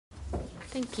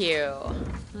Thank you.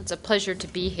 It's a pleasure to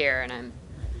be here, and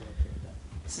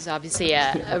this is obviously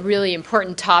a really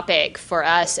important topic for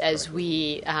us as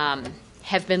we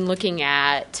have been looking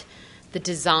at the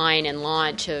design and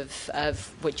launch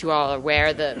of what you all are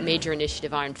aware, the major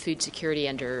initiative on food security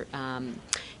under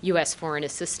U.S. foreign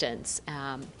assistance.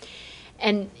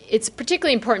 And it's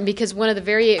particularly important because one of the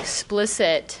very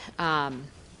explicit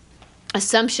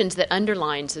assumptions that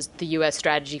underlines the U.S.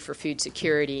 strategy for food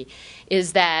security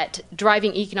is that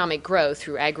driving economic growth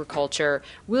through agriculture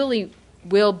really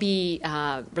will be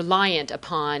reliant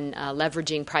upon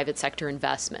leveraging private sector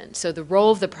investment. So the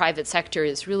role of the private sector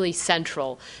is really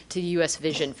central to the U.S.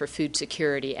 vision for food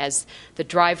security as the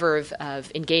driver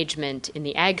of engagement in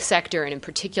the ag sector, and in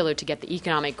particular to get the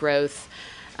economic growth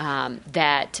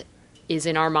that is,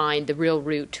 in our mind, the real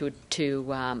route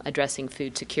to addressing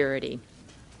food security.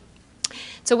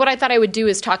 So what I thought I would do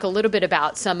is talk a little bit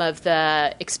about some of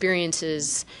the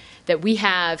experiences that we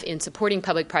have in supporting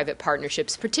public-private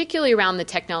partnerships, particularly around the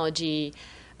technology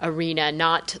arena,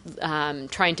 not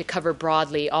trying to cover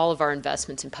broadly all of our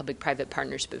investments in public-private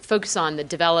partners, but focus on the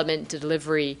development,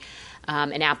 delivery,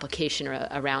 and application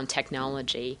around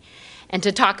technology. And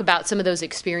to talk about some of those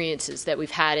experiences that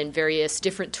we've had in various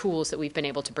different tools that we've been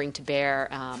able to bring to bear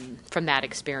from that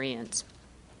experience.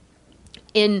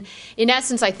 In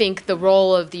essence, I think the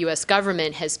role of the U.S.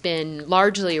 government has been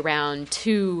largely around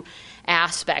two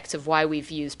aspects of why we've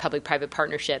used public-private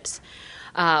partnerships.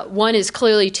 One is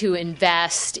clearly to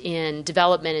invest in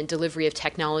development and delivery of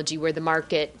technology where the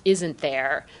market isn't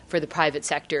there for the private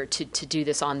sector to do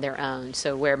this on their own.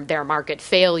 So where there are market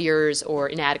failures or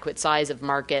inadequate size of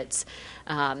markets,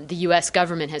 the U.S.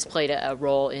 government has played a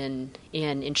role in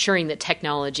ensuring that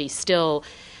technology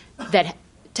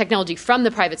from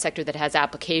the private sector that has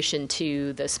application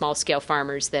to the small-scale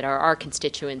farmers that are our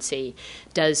constituency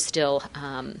does still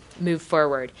move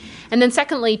forward. And then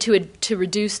secondly, to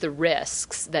reduce the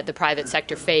risks that the private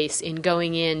sector face in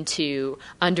going into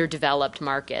underdeveloped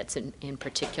markets in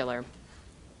particular.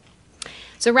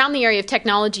 So around the area of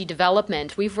technology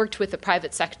development, we've worked with the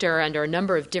private sector under a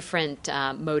number of different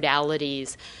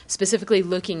modalities, specifically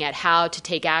looking at how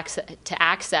to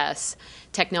access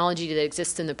technology that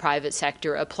exists in the private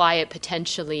sector, apply it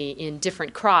potentially in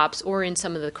different crops or in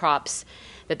some of the crops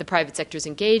that the private sector is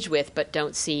engaged with but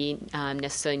don't see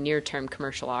necessarily near-term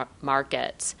commercial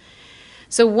markets.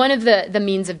 So one of the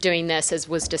means of doing this, as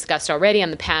was discussed already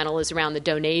on the panel, is around the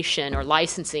donation or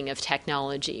licensing of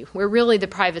technology, where really the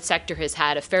private sector has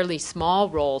had a fairly small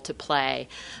role to play,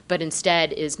 but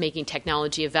instead is making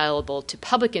technology available to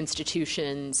public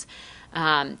institutions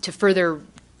to further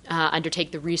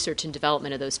undertake the research and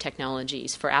development of those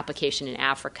technologies for application in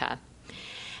Africa.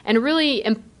 And a really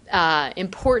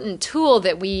important tool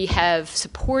that we have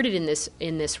supported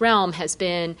in this realm has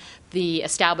been the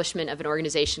establishment of an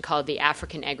organization called the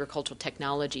African Agricultural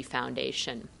Technology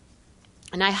Foundation.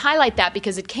 And I highlight that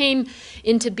because it came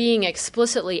into being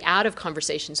explicitly out of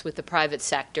conversations with the private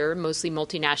sector, mostly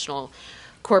multinational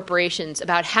corporations,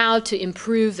 about how to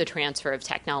improve the transfer of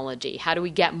technology. How do we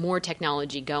get more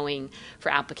technology going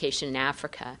for application in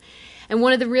Africa? And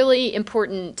one of the really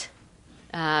important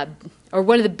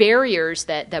one of the barriers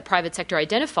that the private sector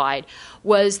identified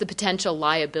was the potential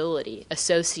liability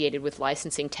associated with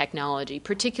licensing technology,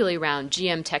 particularly around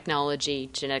GM technology,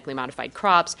 genetically modified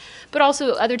crops, but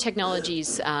also other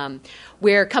technologies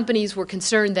where companies were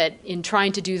concerned that in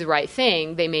trying to do the right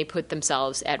thing, they may put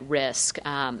themselves at risk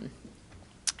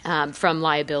from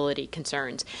liability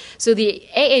concerns. So the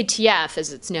AATF,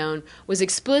 as it's known, was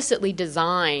explicitly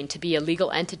designed to be a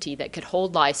legal entity that could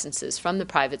hold licenses from the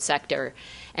private sector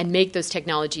and make those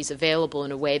technologies available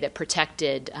in a way that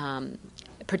protected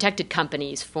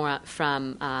companies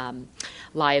from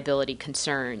liability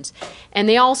concerns. And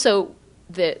they also,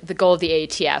 the goal of the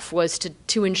AATF was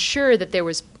to ensure that there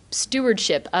was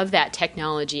stewardship of that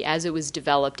technology as it was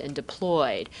developed and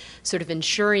deployed, sort of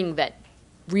ensuring that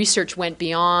research went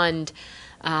beyond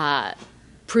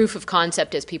proof of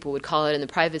concept, as people would call it in the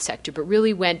private sector, but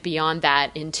really went beyond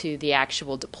that into the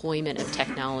actual deployment of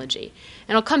technology.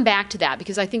 And I'll come back to that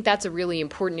because I think that's a really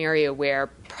important area where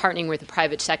partnering with the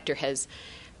private sector has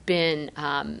been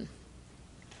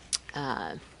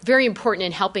very important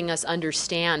in helping us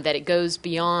understand that it goes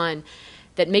beyond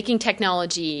that making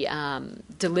technology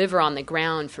deliver on the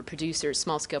ground for producers,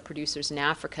 small-scale producers in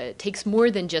Africa, it takes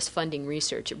more than just funding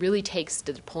research. It really takes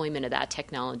the deployment of that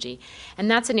technology.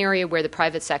 And that's an area where the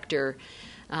private sector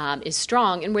is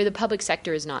strong and where the public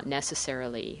sector is not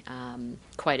necessarily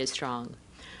quite as strong.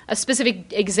 A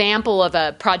specific example of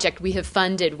a project we have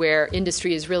funded where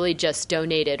industry has really just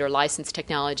donated or licensed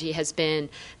technology has been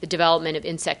the development of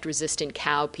insect-resistant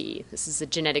cowpea. This is a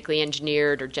genetically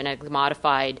engineered or genetically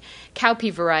modified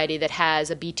cowpea variety that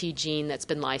has a Bt gene that's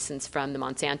been licensed from the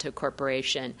Monsanto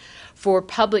Corporation for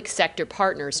public sector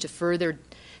partners to further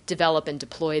develop and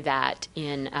deploy that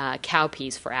in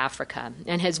cowpeas for Africa,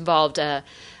 and has involved a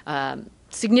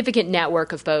significant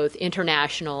network of both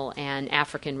international and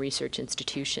African research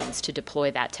institutions to deploy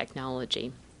that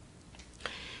technology.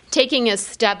 Taking a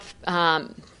step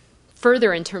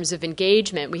further in terms of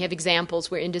engagement, we have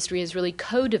examples where industry is really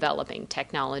co-developing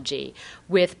technology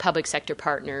with public sector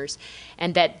partners,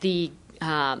 and that the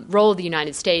role of the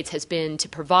United States has been to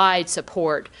provide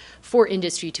support for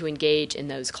industry to engage in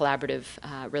those collaborative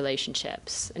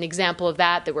relationships. An example of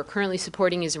that we're currently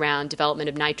supporting is around development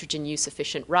of nitrogen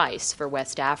use-efficient rice for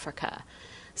West Africa.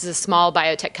 This is a small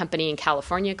biotech company in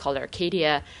California called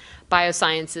Arcadia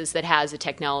Biosciences that has a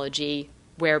technology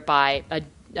whereby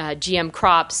GM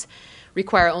crops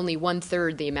require only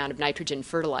 1/3 the amount of nitrogen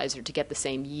fertilizer to get the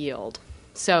same yield.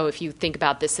 So if you think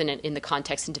about this in the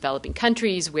context in developing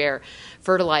countries where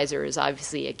fertilizer is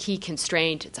obviously a key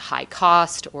constraint, it's a high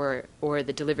cost, or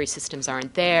the delivery systems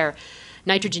aren't there,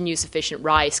 nitrogen use-efficient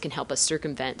rice can help us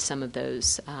circumvent some of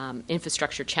those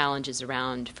infrastructure challenges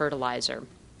around fertilizer.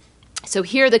 So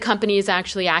here the company is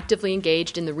actually actively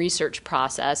engaged in the research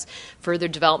process, further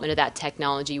development of that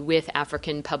technology with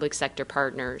African public sector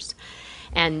partners.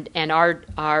 And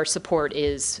our support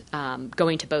is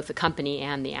going to both the company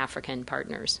and the African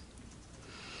partners.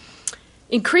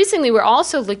 Increasingly, we're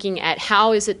also looking at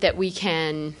how is it that we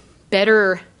can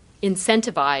better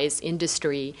incentivize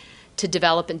industry to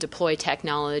develop and deploy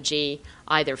technology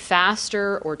either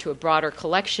faster or to a broader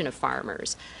collection of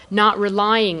farmers, not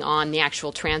relying on the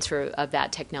actual transfer of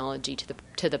that technology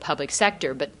to the public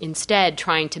sector, but instead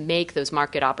trying to make those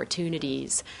market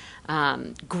opportunities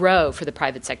grow for the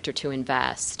private sector to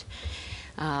invest.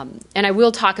 And I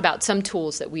will talk about some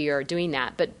tools that we are doing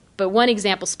that, but one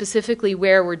example specifically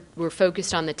where we're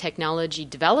focused on the technology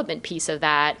development piece of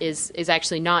that is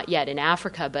actually not yet in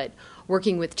Africa, but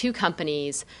working with two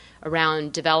companies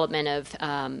around development of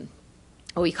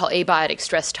what we call abiotic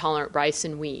stress-tolerant rice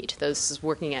and wheat. This is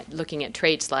looking at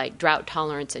traits like drought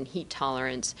tolerance and heat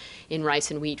tolerance in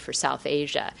rice and wheat for South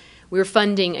Asia. We're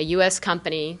funding a U.S.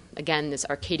 company, again, this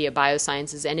Arcadia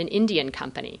Biosciences, and an Indian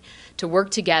company to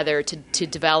work together to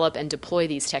develop and deploy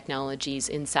these technologies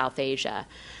in South Asia.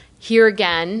 Here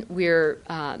again,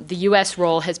 the U.S.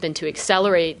 role has been to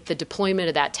accelerate the deployment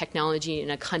of that technology in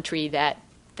a country that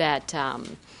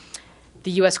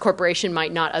the U.S. corporation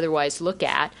might not otherwise look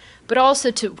at, but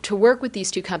also to work with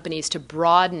these two companies to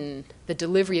broaden the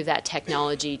delivery of that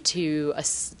technology to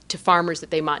farmers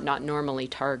that they might not normally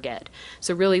target.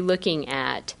 So really looking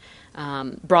at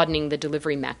broadening the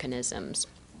delivery mechanisms.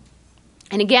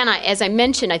 And again, as I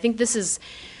mentioned, I think this is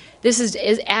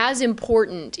as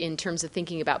important in terms of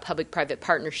thinking about public-private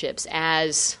partnerships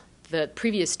as the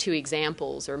previous two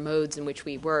examples or modes in which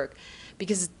we work,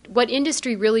 because what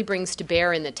industry really brings to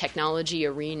bear in the technology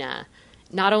arena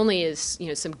not only is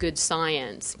some good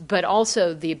science, but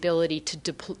also the ability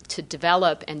to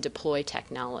develop and deploy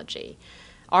technology.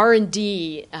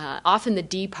 R&D, often the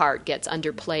D part gets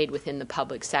underplayed within the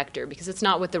public sector because it's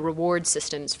not what the reward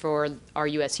systems for our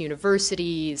U.S.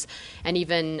 universities and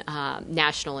even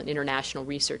national and international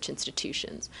research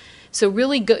institutions. So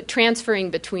really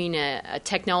transferring between a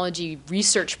technology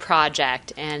research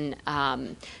project and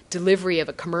delivery of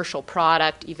a commercial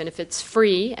product, even if it's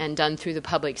free and done through the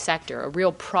public sector, a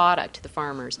real product to the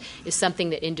farmers, is something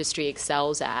that industry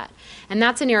excels at. And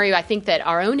that's an area I think that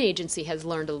our own agency has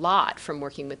learned a lot from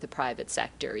working with the private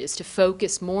sector, is to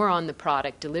focus more on the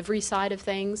product delivery side of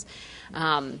things,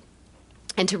 and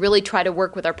to really try to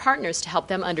work with our partners to help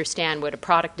them understand what a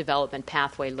product development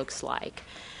pathway looks like.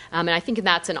 And I think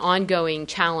that's an ongoing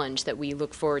challenge that we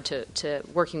look forward to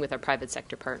working with our private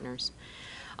sector partners.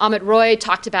 Amit Roy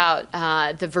talked about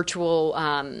the virtual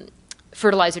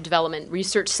fertilizer development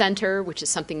research center, which is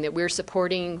something that we're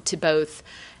supporting to both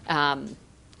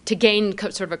to gain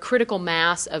sort of a critical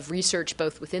mass of research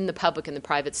both within the public and the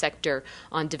private sector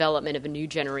on development of a new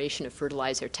generation of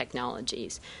fertilizer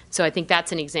technologies. So I think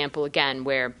that's an example, again,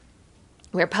 where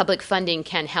public funding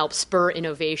can help spur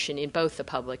innovation in both the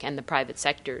public and the private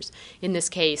sectors. In this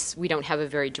case, we don't have a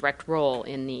very direct role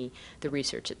in the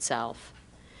research itself.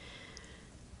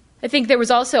 I think there was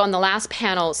also on the last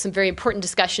panel some very important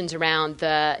discussions around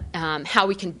the how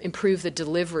we can improve the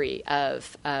delivery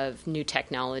of new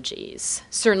technologies.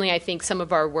 Certainly, I think some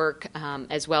of our work,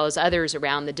 as well as others,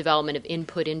 around the development of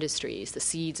input industries, the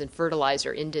seeds and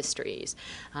fertilizer industries,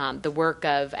 the work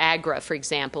of AGRA, for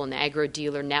example, and the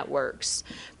agro-dealer networks,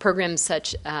 programs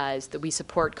such as that we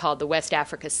support called the West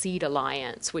Africa Seed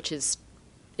Alliance, which is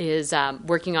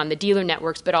working on the dealer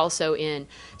networks, but also in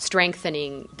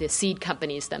strengthening the seed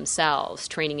companies themselves,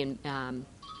 training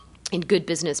in good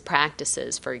business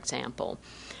practices, for example.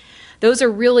 Those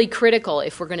are really critical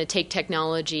if we're going to take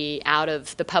technology out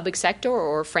of the public sector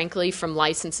or, frankly, from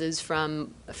licenses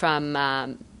from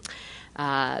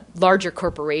larger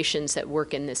corporations that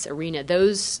work in this arena.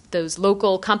 Those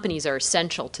local companies are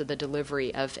essential to the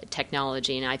delivery of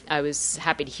technology, and I was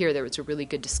happy to hear there was a really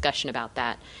good discussion about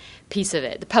that piece of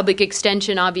it. The public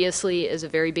extension, obviously, is a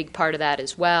very big part of that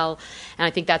as well, and I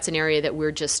think that's an area that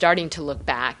we're just starting to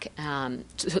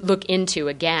look into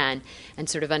again and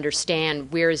sort of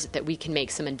understand where is it that we can make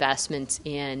some investments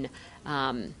in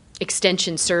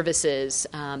extension services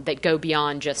that go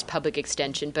beyond just public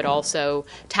extension, but also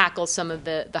tackle some of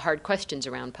the hard questions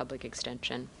around public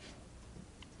extension.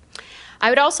 I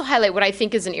would also highlight what I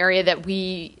think is an area that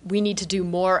we need to do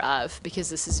more of, because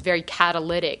this is very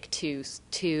catalytic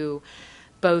to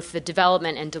both the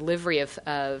development and delivery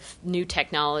of new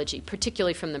technology,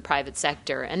 particularly from the private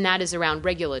sector, and that is around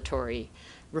regulatory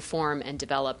reform and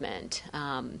development.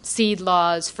 Seed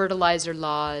laws, fertilizer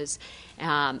laws,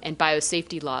 and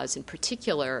biosafety laws in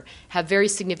particular have very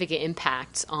significant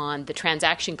impacts on the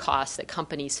transaction costs that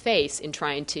companies face in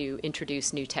trying to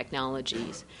introduce new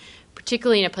technologies.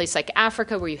 Particularly in a place like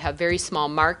Africa, where you have very small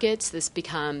markets,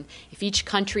 if each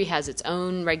country has its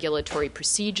own regulatory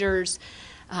procedures,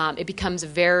 it becomes a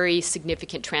very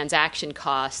significant transaction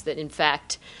cost that, in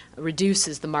fact,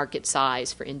 reduces the market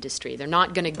size for industry. They're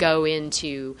not going to go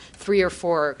into 3 or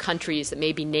 4 countries that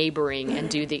may be neighboring and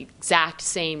do the exact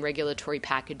same regulatory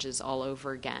packages all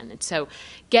over again. And so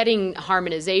getting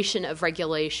harmonization of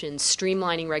regulations,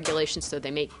 streamlining regulations so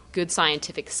they make good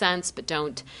scientific sense but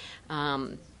don't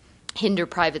hinder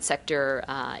private sector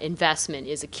investment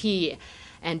is a key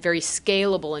and very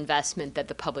scalable investment that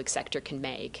the public sector can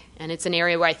make. And it's an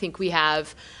area where I think we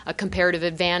have a comparative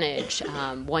advantage,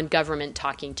 one government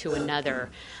talking to another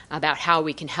about how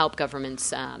we can help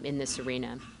governments in this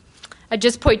arena. I'd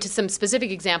just point to some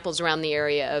specific examples around the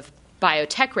area of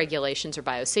biotech regulations or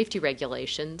biosafety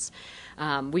regulations.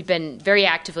 We've been very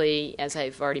actively, as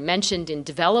I've already mentioned, in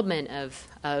development of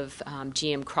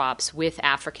GM crops with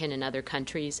African and other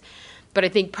countries. But I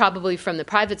think probably from the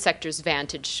private sector's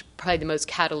vantage, probably the most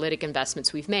catalytic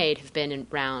investments we've made have been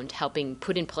around helping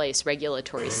put in place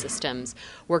regulatory systems,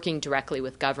 working directly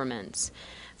with governments.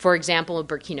 For example, in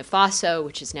Burkina Faso,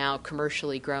 which is now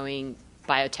commercially growing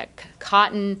biotech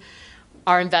cotton,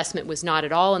 our investment was not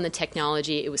at all in the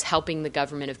technology. It was helping the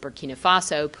government of Burkina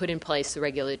Faso put in place the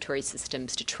regulatory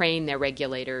systems to train their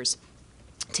regulators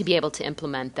to be able to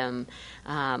implement them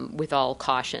with all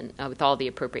caution, with all the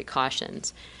appropriate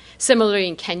cautions. Similarly,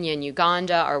 in Kenya and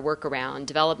Uganda, our work around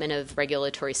development of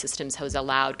regulatory systems has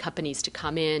allowed companies to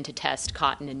come in to test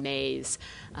cotton and maize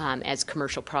as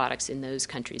commercial products in those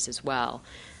countries as well.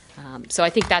 So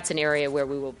I think that's an area where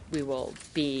we will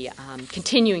be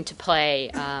continuing to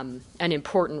play an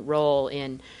important role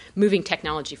in moving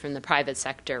technology from the private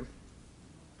sector.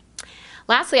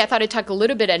 Lastly, I thought I'd talk a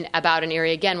little bit about an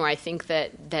area, again, where I think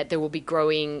that there will be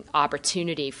growing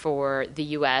opportunity for the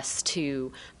U.S.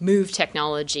 to move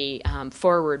technology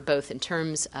forward, both in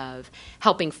terms of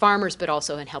helping farmers, but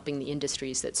also in helping the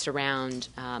industries that surround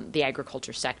the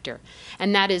agriculture sector.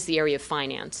 And that is the area of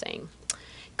financing.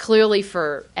 Clearly,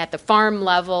 at the farm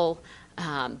level,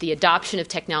 the adoption of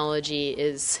technology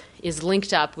is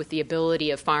linked up with the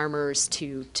ability of farmers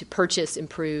to purchase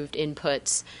improved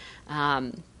inputs,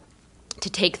 to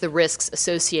take the risks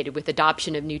associated with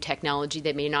adoption of new technology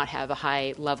they may not have a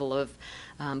high level of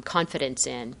confidence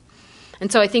in.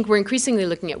 And so I think we're increasingly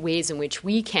looking at ways in which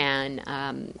we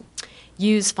can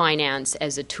use finance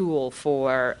as a tool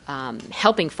for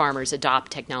helping farmers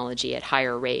adopt technology at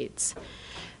higher rates.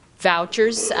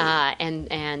 Vouchers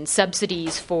and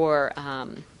subsidies for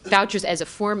vouchers as a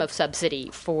form of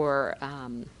subsidy for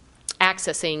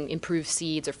accessing improved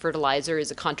seeds or fertilizer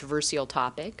is a controversial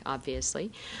topic,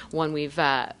 obviously, one we've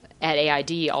at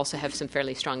AID also have some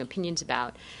fairly strong opinions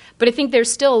about. But I think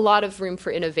there's still a lot of room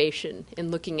for innovation in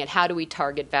looking at how do we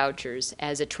target vouchers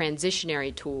as a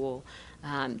transitionary tool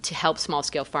to help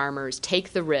small-scale farmers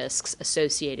take the risks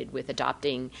associated with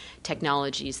adopting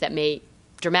technologies that may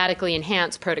dramatically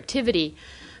enhance productivity,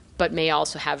 but may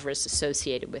also have risks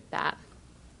associated with that.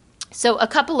 So a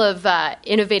couple of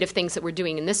innovative things that we're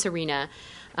doing in this arena.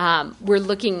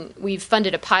 We've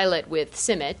funded a pilot with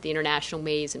CIMMYT, the International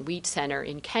Maize and Wheat Center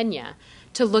in Kenya,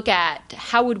 to look at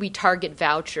how would we target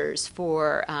vouchers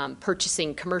for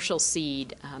purchasing commercial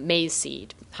seed, maize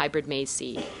seed, hybrid maize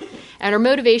seed. And our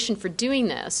motivation for doing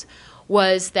this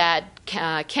was that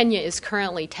Kenya is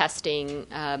currently testing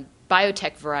a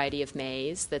biotech variety of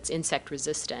maize that's insect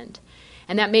resistant.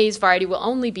 And that maize variety will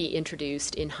only be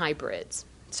introduced in hybrids.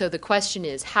 So the question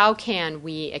is, how can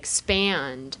we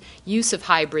expand use of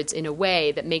hybrids in a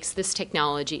way that makes this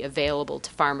technology available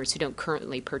to farmers who don't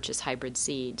currently purchase hybrid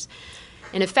seeds?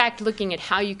 And in fact, looking at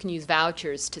how you can use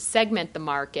vouchers to segment the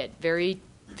market very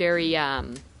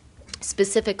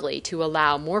specifically to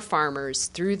allow more farmers,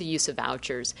 through the use of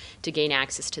vouchers, to gain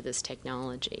access to this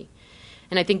technology.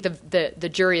 And I think the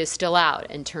jury is still out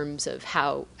in terms of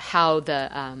how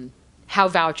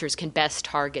vouchers can best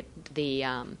target the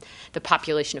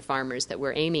population of farmers that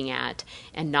we're aiming at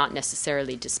and not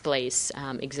necessarily displace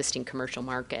existing commercial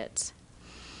markets.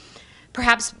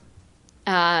 Perhaps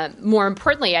more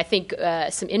importantly, I think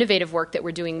some innovative work that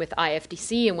we're doing with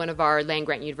IFDC and one of our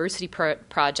land-grant university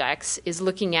projects is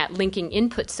looking at linking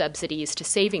input subsidies to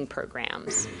saving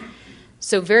programs.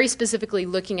 So very specifically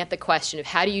looking at the question of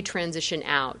how do you transition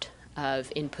out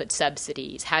of input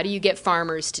subsidies? How do you get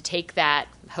farmers to take that,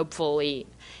 hopefully,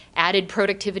 added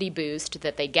productivity boost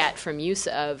that they get from use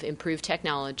of improved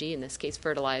technology, in this case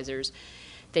fertilizers?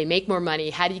 They make more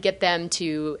money. How do you get them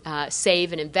to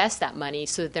save and invest that money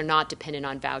so that they're not dependent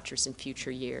on vouchers in future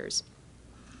years?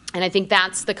 And I think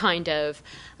that's the kind of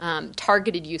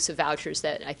targeted use of vouchers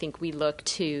that I think we look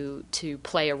to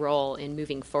play a role in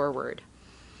moving forward.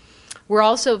 We're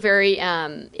also very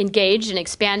engaged in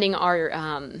expanding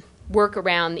our work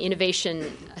around the innovation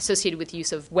associated with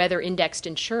use of weather-indexed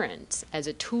insurance as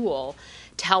a tool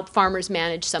to help farmers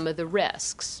manage some of the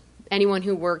risks. Anyone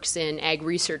who works in ag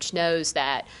research knows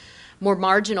that more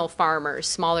marginal farmers,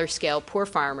 smaller scale, poor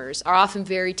farmers, are often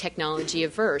very technology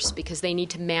averse because they need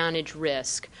to manage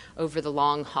risk over the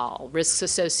long haul, risks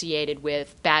associated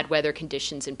with bad weather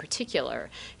conditions in particular.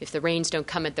 If the rains don't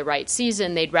come at the right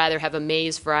season, they'd rather have a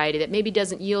maize variety that maybe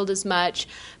doesn't yield as much,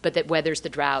 but that weathers the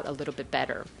drought a little bit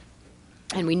better.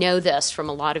 And we know this from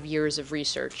a lot of years of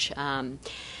research.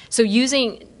 So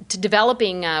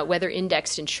developing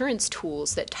weather-indexed insurance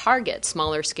tools that target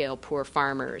smaller-scale poor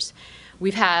farmers.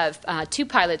 We have 2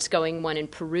 pilots going, one in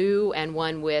Peru and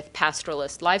one with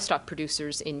pastoralist livestock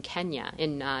producers in Kenya,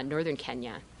 in northern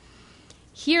Kenya.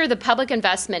 Here, the public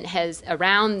investment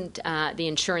around the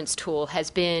insurance tool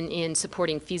has been in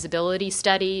supporting feasibility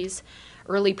studies,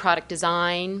 early product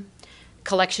design,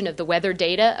 collection of the weather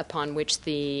data upon which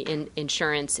the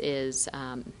insurance is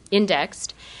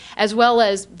indexed, as well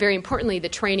as, very importantly, the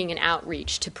training and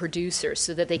outreach to producers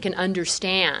so that they can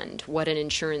understand what an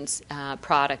insurance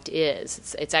product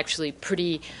is. It's actually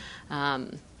pretty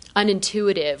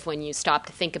unintuitive when you stop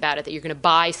to think about it, that you're going to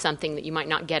buy something that you might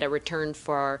not get a return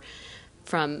from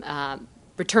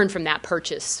that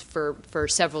purchase for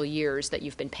several years that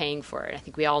you've been paying for it. I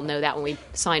think we all know that when we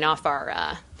sign off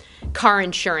our car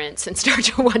insurance and start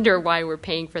to wonder why we're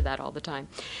paying for that all the time.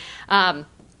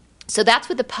 So that's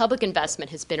what the public investment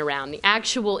has been around. The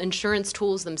actual insurance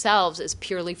tools themselves is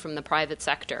purely from the private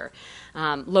sector.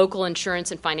 Local insurance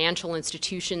and financial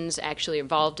institutions actually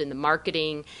involved in the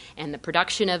marketing and the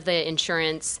production of the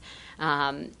insurance,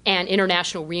 and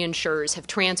international reinsurers have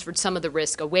transferred some of the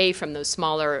risk away from those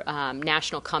smaller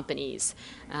national companies.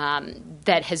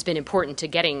 That has been important to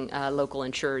getting local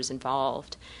insurers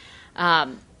involved.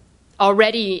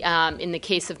 Already, in the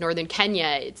case of northern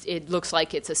Kenya, it looks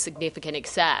like it's a significant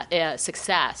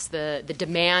success. The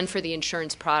demand for the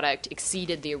insurance product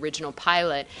exceeded the original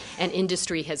pilot, and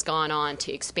industry has gone on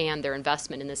to expand their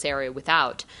investment in this area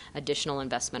without additional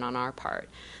investment on our part.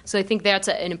 So I think that's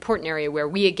an important area where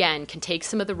we, again, can take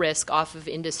some of the risk off of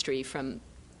industry from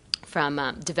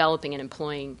developing and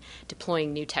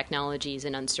deploying new technologies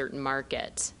in uncertain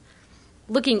markets.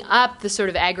 Looking up the sort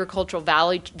of agricultural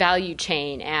value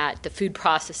chain at the food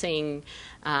processing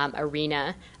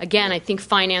arena, again, I think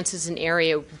finance is an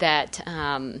area that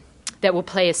will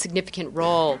play a significant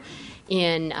role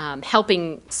in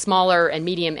helping smaller and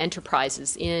medium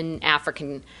enterprises in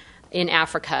Africa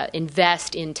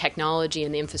invest in technology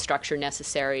and the infrastructure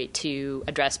necessary to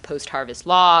address post-harvest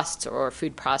loss or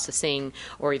food processing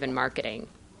or even marketing.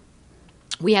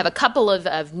 We have a couple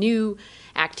of new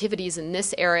activities in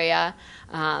this area,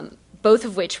 both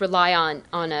of which rely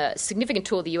on a significant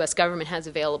tool the U.S. government has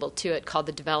available to it called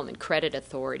the Development Credit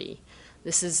Authority.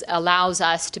 This allows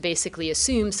us to basically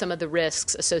assume some of the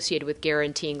risks associated with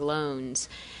guaranteeing loans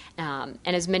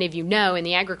And as many of you know, in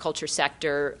the agriculture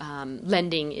sector,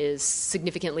 lending is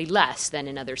significantly less than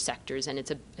in other sectors, and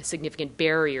it's a significant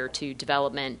barrier to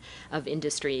development of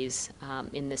industries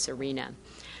in this arena.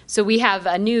 So we have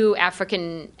a new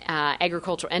African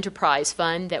agricultural enterprise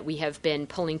fund that we have been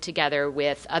pulling together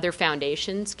with other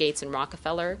foundations, Gates and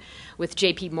Rockefeller, with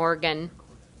J.P. Morgan,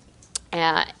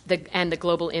 and the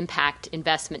Global Impact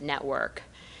Investment Network.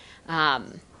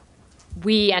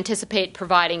 We anticipate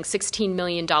providing $16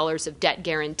 million of debt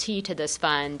guarantee to this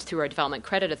fund through our Development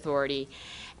Credit Authority,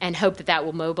 and hope that that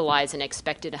will mobilize an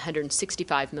expected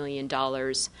 $165 million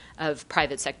of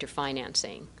private sector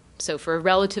financing. So for a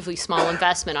relatively small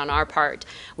investment on our part,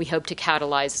 we hope to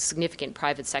catalyze significant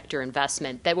private sector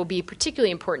investment that will be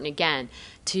particularly important, again,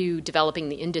 to developing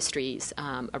the industries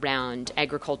around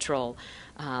agricultural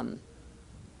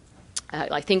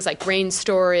like things like grain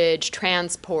storage,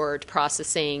 transport,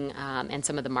 processing, and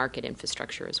some of the market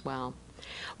infrastructure as well.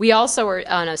 We also are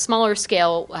on a smaller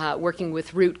scale working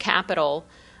with Root Capital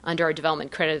under our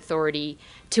Development Credit Authority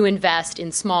to invest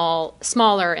in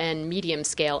smaller and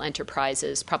medium-scale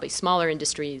enterprises, probably smaller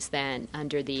industries than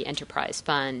under the Enterprise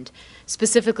Fund,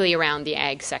 specifically around the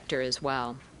ag sector as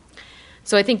well.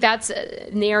 So I think that's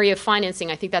in the area of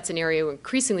financing. I think that's an area where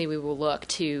increasingly we will look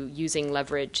to using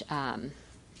leverage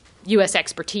U.S.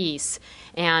 expertise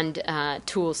and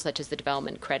tools such as the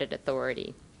Development Credit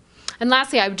Authority. And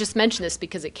lastly, I would just mention this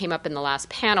because it came up in the last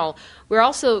panel. We're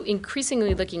also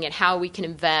increasingly looking at how we can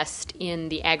invest in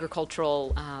the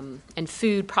agricultural and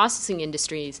food processing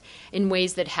industries in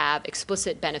ways that have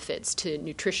explicit benefits to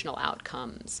nutritional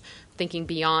outcomes, thinking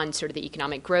beyond sort of the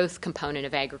economic growth component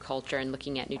of agriculture and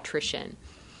looking at nutrition.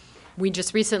 We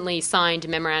just recently signed a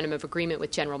memorandum of agreement with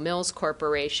General Mills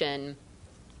Corporation,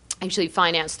 actually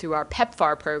financed through our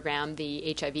PEPFAR program,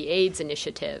 the HIV/AIDS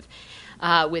initiative,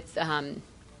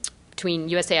 between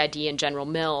USAID and General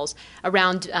Mills,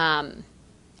 around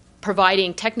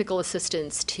providing technical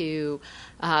assistance to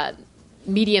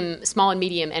small and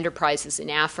medium enterprises in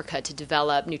Africa to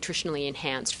develop nutritionally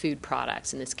enhanced food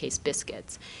products, in this case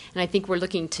biscuits. And I think we're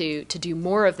looking to do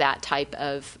more of that type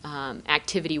of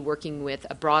activity, working with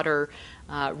a broader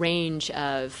range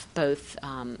of both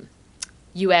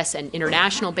U.S. and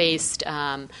international-based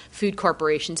food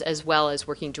corporations, as well as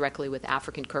working directly with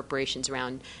African corporations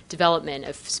around development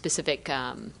of specific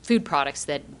food products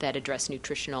that address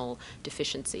nutritional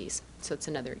deficiencies. So it's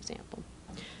another example.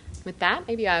 With that,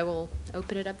 maybe I will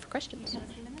open it up for questions.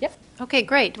 Yep. Okay,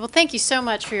 great. Well, thank you so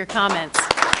much for your comments.